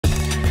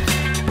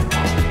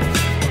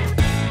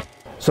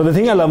So the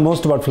thing I love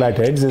most about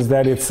Flatheads is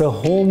that it's a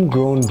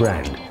homegrown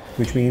brand,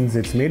 which means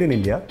it's made in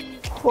India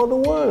for the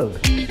world.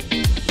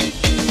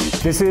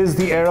 This is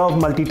the era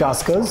of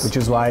multitaskers, which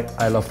is why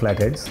I love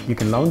Flatheads. You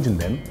can lounge in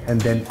them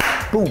and then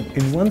boom,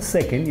 in 1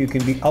 second you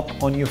can be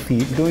up on your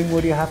feet doing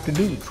what you have to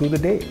do through the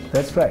day.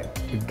 That's right,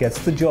 it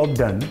gets the job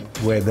done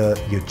whether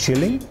you're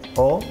chilling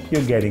or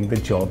you're getting the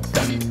job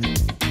done.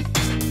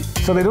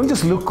 So they don't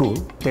just look cool,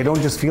 they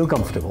don't just feel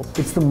comfortable.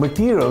 It's the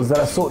materials that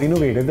are so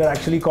innovative that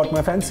actually caught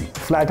my fancy.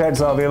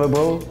 Flatheads are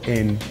available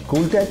in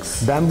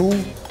Cooltex, bamboo,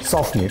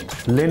 soft knit,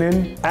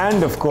 linen,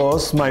 and of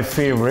course my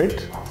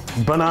favorite,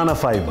 banana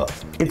fiber.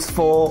 It's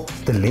for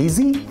the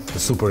lazy, the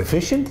super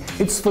efficient.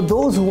 It's for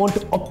those who want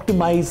to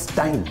optimize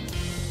time.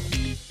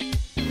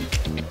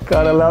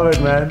 Gotta love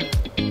it, man.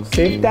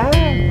 Save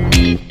time.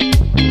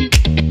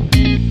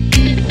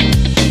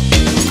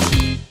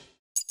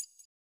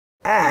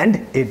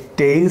 And it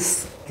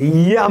tastes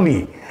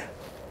yummy.